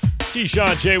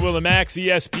 Keyshawn, J. Will, and Max,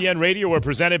 ESPN Radio, were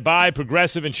presented by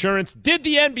Progressive Insurance. Did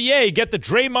the NBA get the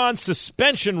Draymond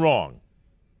suspension wrong?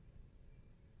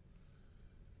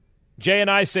 Jay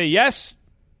and I say yes.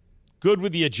 Good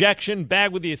with the ejection,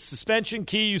 bad with the suspension.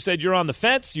 Key, you said you're on the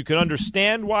fence. You can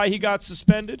understand why he got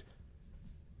suspended.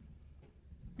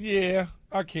 Yeah,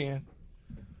 I can.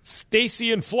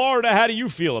 Stacy in Florida, how do you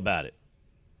feel about it?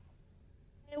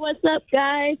 Hey, what's up,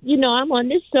 guys? I'm on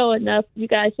this show enough. You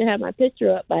guys should have my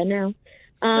picture up by now.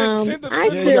 You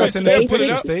gotta send us a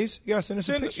picture, Stace. You gotta send us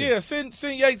a picture. Yeah, send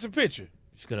Yates a picture.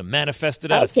 She's gonna manifest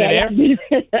it out of thin air.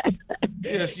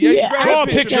 Yes, draw a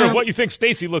picture of what you think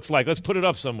Stacy looks like. Let's put it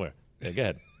up somewhere. Yeah, go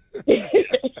ahead.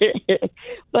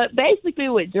 But basically,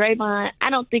 with Draymond, I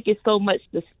don't think it's so much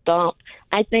the stump.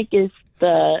 I think it's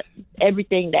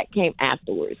everything that came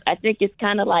afterwards. I think it's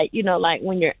kind of like, like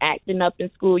when you're acting up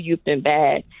in school, you've been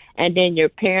bad, and then your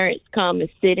parents come and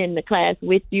sit in the class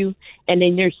with you, and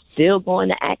then you're still going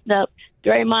to act up.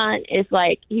 Draymond is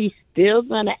like, he's still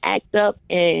going to act up,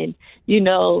 and, you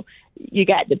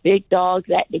got the big dogs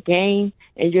at the game,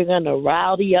 and you're going to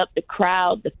rowdy up the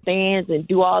crowd, the fans, and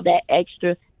do all that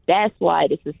extra. That's why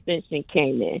the suspension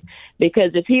came in.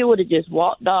 Because if he would have just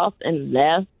walked off and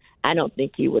left, I don't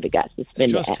think he would have got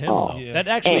suspended it's just at him, all. Yeah. That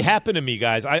actually happened to me,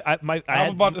 guys. I'm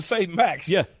about to say, Max.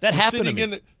 Yeah, that happened to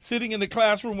me. Sitting in the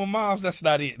classroom with moms, that's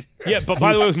not it. Yeah, but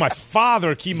by the way, it was my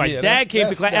father. My dad came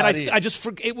to class, and I just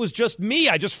it was just me.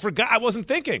 I just forgot. I wasn't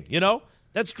thinking.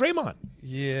 That's Draymond.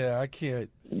 Yeah, I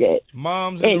can't. Yeah.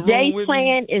 Mom's in and the room Jay's with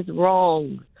plan is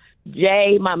wrong.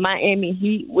 Jay, my Miami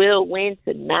Heat will win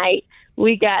tonight.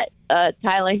 We got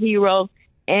Tyler Hero.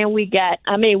 And we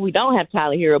don't have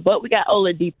Tyler Hero, but we got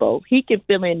Oladipo. He can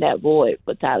fill in that void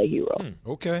for Tyler Hero.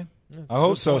 Okay. I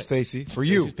hope so, Stacy. For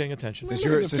you. She's paying attention. Since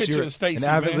you're an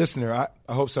avid listener, I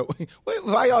hope so. Wait,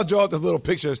 why y'all draw up the little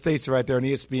picture of Stacy right there on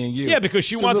ESPN? Yeah, because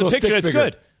she wants a picture. That's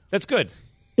good. That's good.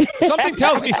 Something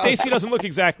tells me Stacy doesn't look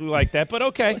exactly like that, but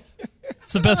okay.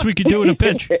 It's the best we could do in a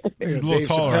pinch. He's a little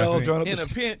taller. In a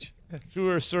pinch. Drew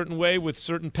her a certain way with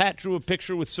certain. Pat drew a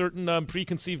picture with certain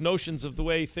preconceived notions of the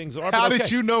way things are. How did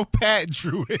you know Pat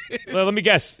drew it? Well, let me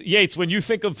guess, Yates. When you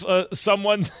think of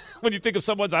someone's,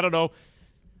 I don't know,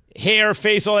 hair,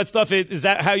 face, all that stuff, is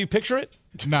that how you picture it?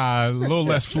 Nah, a little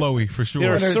less flowy for sure.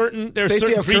 There are certain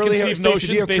preconceived notions.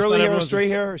 Do you have based curly on hair or straight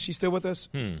hair? Is she still with us?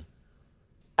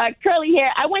 Curly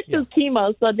hair. I went through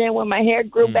chemo, so then when my hair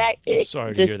grew back, it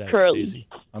sorry just to hear that, curly. Stacey.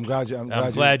 I'm glad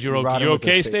you're okay. You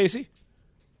okay, Stacey?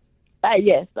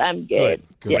 Yes, I'm good.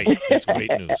 Great. Yeah. That's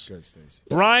great news. Good, Stacey.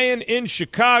 Brian in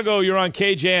Chicago, you're on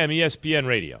KJM, ESPN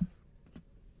Radio.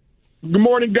 Good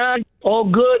morning, guys. All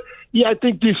good? Yeah, I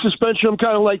think the suspension, I'm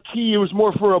kind of like Key. It was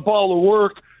more for a ball of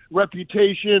work,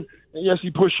 reputation, and yes, he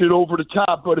pushed it over the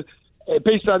top. But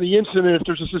based on the incident, if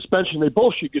there's a suspension, they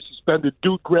both should get suspended.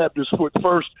 Duke grabbed his foot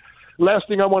first. Last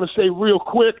thing I want to say real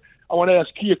quick, I want to ask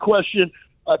Key a question.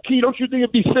 Key, don't you think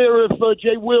it'd be fair if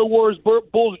Jay Will wore his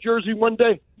Bulls jersey one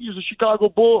day? He's a Chicago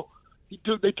Bull.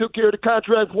 They took care of the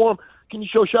contract for him. Can you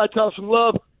show Chi-Town some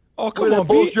love? Oh, come Wear on,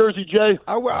 that Bulls jersey, Jay.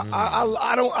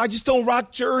 I just don't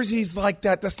rock jerseys like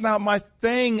that. That's not my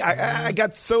thing. I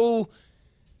got so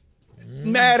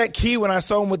mad at Key when I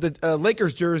saw him with the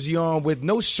Lakers jersey on with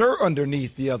no shirt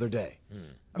underneath the other day.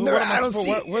 What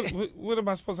am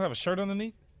I supposed to have, a shirt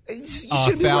underneath? You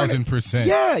shouldn't be wearing it. 1,000%.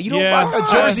 Yeah, you don't rock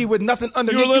a jersey with nothing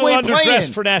underneath. You're a little you ain't underdressed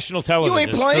playing for national television. You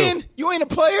ain't playing. You ain't a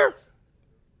player.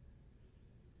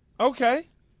 Okay.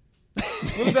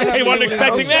 He wasn't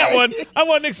expecting that one. I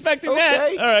wasn't expecting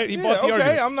that. All right, he bought the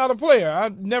argument. I'm not a player. I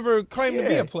never claimed to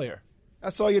be a player. I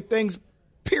saw your things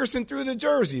piercing through the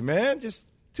jersey, man. Just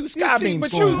two sky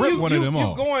beams. But rip one of them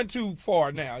off. You're going too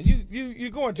far now.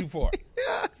 You're going too far.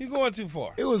 You're going too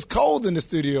far. It was cold in the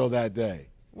studio that day.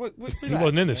 Relax, He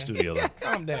wasn't in the man. studio, though.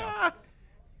 Calm down.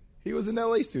 He was in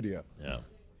L.A. studio. Yeah.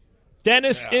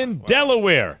 Dennis in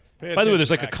Delaware. By the way, there's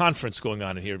like a conference going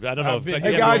on in here. I don't know.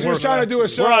 Hey, guys, we're trying to do a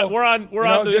show. We're on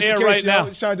the air right now.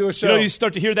 We're trying to do a show. You know, you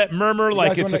start to hear that murmur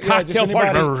like it's a cocktail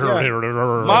party.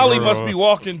 Molly must be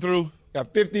walking through.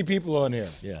 Got 50 people on here.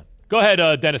 Yeah. Go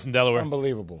ahead, Dennis in Delaware.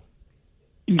 Unbelievable.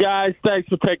 Guys, thanks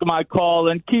for taking my call.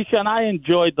 And, Keyshawn, I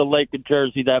enjoyed the Laker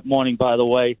jersey that morning, by the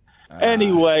way.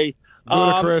 Anyway,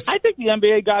 ludicrous. I think the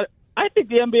NBA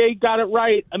got it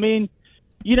right. I mean,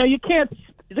 you know, you can't.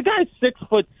 The guy's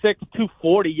 6'6",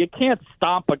 240. You can't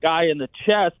stomp a guy in the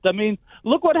chest. I mean,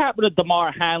 look what happened to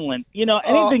DeMar Hamlin. You know,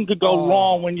 anything could go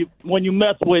wrong when you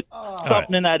mess with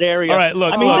something in that area. All right,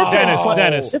 look,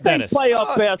 Dennis.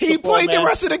 Playoff basketball, he played man. the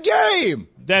rest of the game.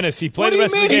 Dennis, he played the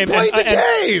rest of the game. He played the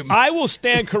game. I will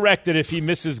stand corrected if he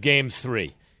misses Game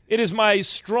 3. It is my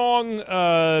strong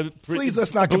please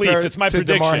let's not belief. compare It's my to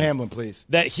prediction DeMar Hamlin, please.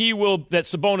 That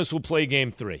Sabonis will play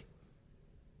Game 3.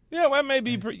 Yeah, well, that may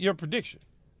be your prediction.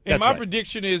 And That's my right.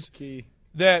 prediction is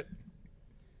that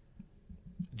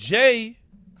Jay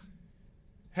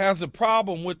has a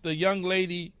problem with the young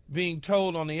lady being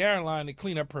told on the airline to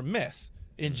clean up her mess.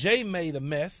 And Jay made a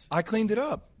mess. I cleaned it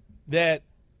up. That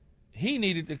he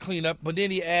needed to clean up, but then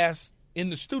he asked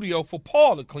in the studio for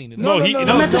Paul to clean it up. No, Jay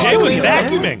was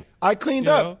vacuuming. I cleaned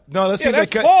up. No, let's see if they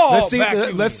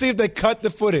cut. Let's see if they cut the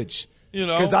footage. You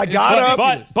know, because I got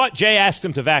up. But Jay asked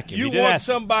him to vacuum. You want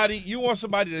somebody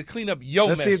to clean up your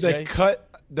mess. Let's see if they Jay. cut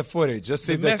the footage. Let's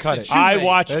see if they cut it. I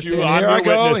watched you. Here I'm I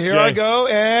go. witness, Here Jay. I go.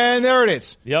 And there it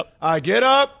is. Yep. I get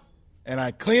up and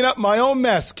I clean up my own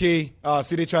mess. Key.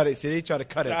 See, they try to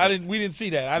cut it. We didn't see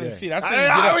that. I didn't see that.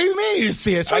 What do you mean you didn't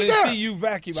see it? It's right there. I didn't see you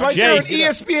vacuum. It's right there on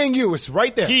ESPNU. It's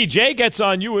right there. Key, Jay gets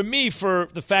on you and me for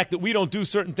the fact that we don't do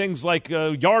certain things like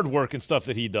yard work and stuff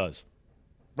that he does.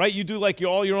 Right? You do like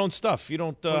all your own stuff. You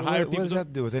don't hire people. What does that have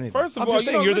to do with anything? First of I'm all, just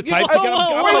saying you're the type to hold get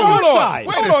on on. your side.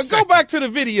 Hold on. Go back to the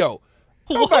video.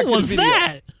 What was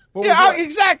that?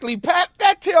 Exactly, Pat.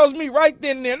 That tells me right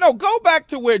then and there. No, go back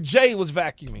to where Jay was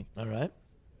vacuuming. All right.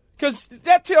 Because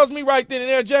that tells me right then and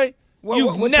there, Jay. What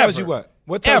never tells you what?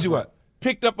 What tells you what?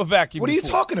 Picked up a vacuum. What are you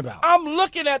before. talking about? I'm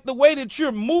looking at the way that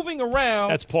you're moving around.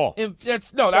 That's Paul.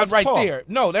 That's That's right Paul. there.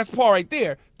 No, that's Paul right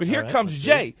there. But here comes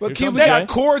Jay. But Key, we got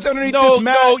cords underneath this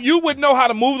mat. No, you would know how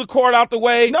to move the cord out the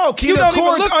way. No, Key, you the don't even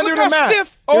cord's look under the how mat.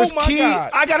 Stiff. Oh, There's my Key.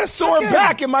 God. I got a sore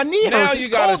back and my knee hurts. Now It's you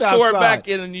got cold a sore outside. back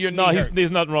and your knee hurts.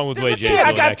 There's nothing wrong with the way Jay's Yeah, I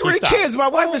doing got that. 3 kids. My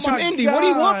wife is from Indy. What do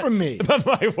you want from me?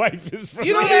 My wife is from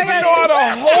You don't even know how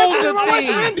to hold the My wife's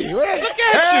from thing. Indy. Look at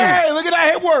you. Hey, look at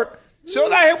that hit work. Show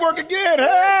that hit work again.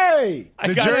 Hey. I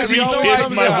The got jersey 3 always kids.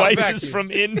 comes My out wife vacuum. is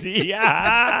from Indy.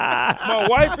 My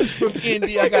wife is from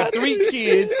Indy. I got 3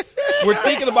 kids. We're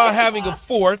thinking about having a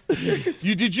 4th.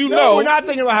 Did you No, know? we're not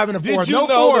thinking about having a fourth. Did you No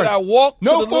know fourth. that I walked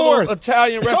No to the fourth. little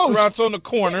Italian Coach. restaurants on the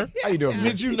corner? How you doing, man?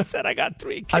 Did you know? said I got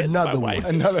 3 kids. Another My one.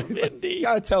 wife is from Indy. You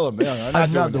gotta tell him, man.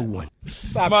 Another one.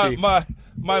 Stop, Key.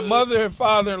 My mother and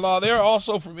father-in-law, they're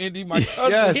also from Indy. My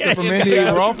cousin, Yes, they're from Indy.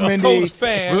 We're all from Indy. Colts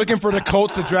fans. We're looking for the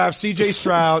Colts to draft C.J.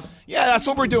 Stroud. Yeah, that's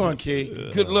what we're doing,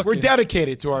 Key. Good looking. We're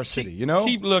dedicated to our city, you know?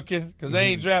 Keep looking, because they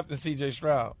ain't drafting C.J.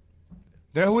 Stroud.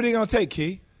 Then who are they going to take,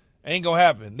 Key? Ain't going to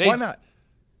happen. Why not?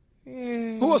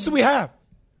 Who else do we have?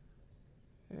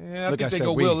 I think they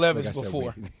go Will Levis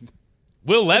before.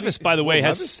 Will Levis, by the way,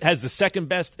 has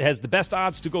the best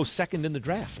odds to go second in the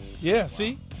draft. Yeah,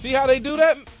 see how they do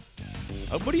that?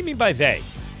 What do you mean by they?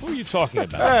 Who are you talking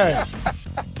about?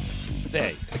 Hey.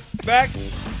 They. Max,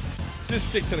 just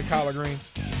stick to the collard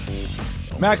greens.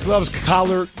 Max loves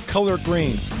collard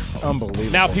greens.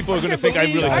 Unbelievable. Now people are going to think I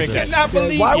really think that. cannot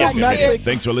believe Why yes, would Max say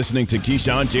Thanks for listening to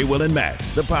Keyshawn, J. Will, and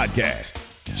Max, the podcast.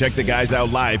 Check the guys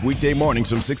out live weekday mornings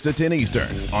from 6 to 10 Eastern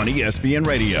on ESPN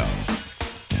Radio.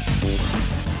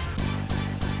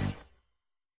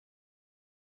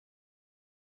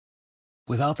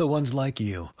 Without the ones like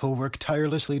you, who work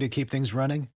tirelessly to keep things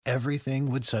running,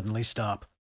 everything would suddenly stop.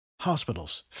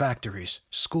 Hospitals, factories,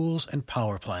 schools, and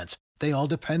power plants, they all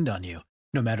depend on you.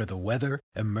 No matter the weather,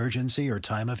 emergency, or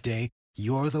time of day,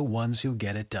 you're the ones who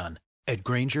get it done. At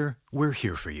Grainger, we're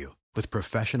here for you with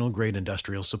professional-grade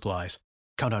industrial supplies.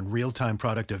 Count on real-time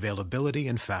product availability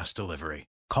and fast delivery.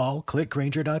 Call, click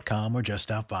Grainger.com, or just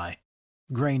stop by.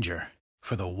 Grainger,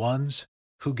 for the ones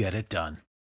who get it done.